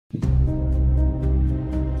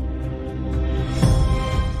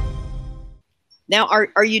Now,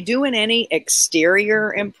 are you doing any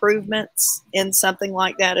exterior improvements in something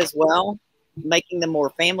like that as well, making them more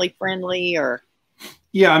family friendly? Or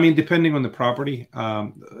yeah, I mean, depending on the property,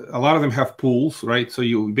 a lot of them have pools, right? So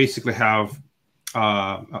you basically have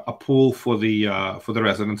a pool for the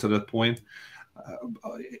residents at that point.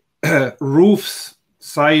 Roofs,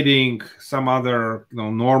 siding, some other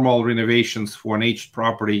normal renovations for an aged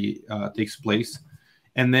property takes place,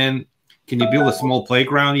 and then can you build a small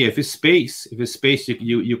playground? Yeah, if it's space,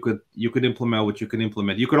 you could implement what you can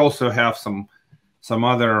implement. You could also have some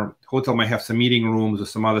other hotel might have some meeting rooms or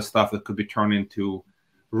some other stuff that could be turned into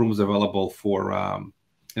rooms available for a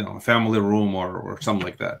family room or something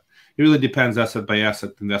like that. It really depends asset by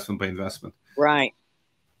asset, investment by investment. Right.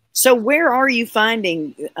 So where are you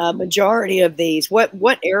finding a majority of these?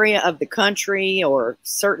 What area of the country or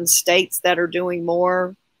certain states that are doing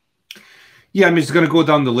more? Yeah, I'm just going to go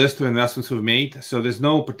down the list of investments we've made. So there's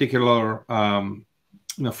no particular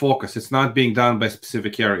focus. It's not being done by a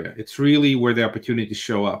specific area. It's really where the opportunities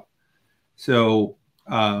show up. So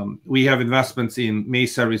we have investments in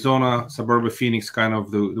Mesa, Arizona, suburban Phoenix, kind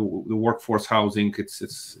of the workforce housing.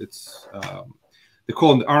 It's they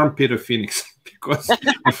call it the armpit of Phoenix because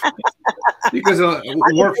of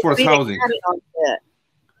workforce housing.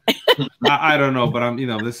 I don't know, but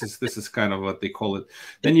this is kind of what they call it.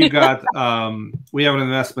 Then you got we have an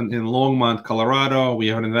investment in Longmont, Colorado. We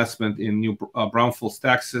have an investment in New Braunfels,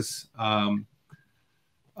 Texas.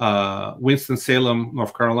 Winston-Salem,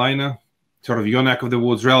 North Carolina, sort of your neck of the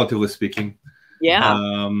woods, relatively speaking.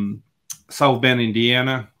 Yeah. South Bend,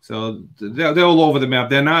 Indiana. So they're all over the map.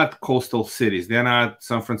 They're not coastal cities. They're not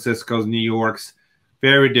San Francisco's, New York's.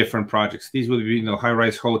 Very different projects. These would be,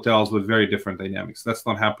 high-rise hotels with very different dynamics. That's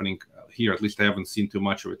not happening here. At least I haven't seen too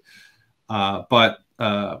much of it. But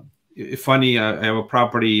funny, I have a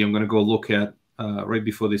property I'm going to go look at right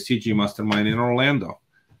before the CG Mastermind in Orlando.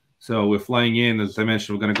 So we're flying in, as I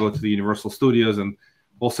mentioned, we're going to go to the Universal Studios and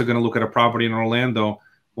also going to look at a property in Orlando,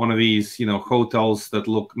 one of these, hotels that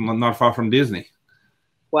look not far from Disney.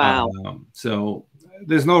 Wow. So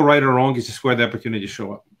there's no right or wrong. It's just where the opportunities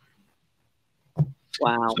show up.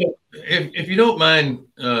 Wow. So if you don't mind,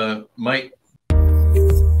 Mike,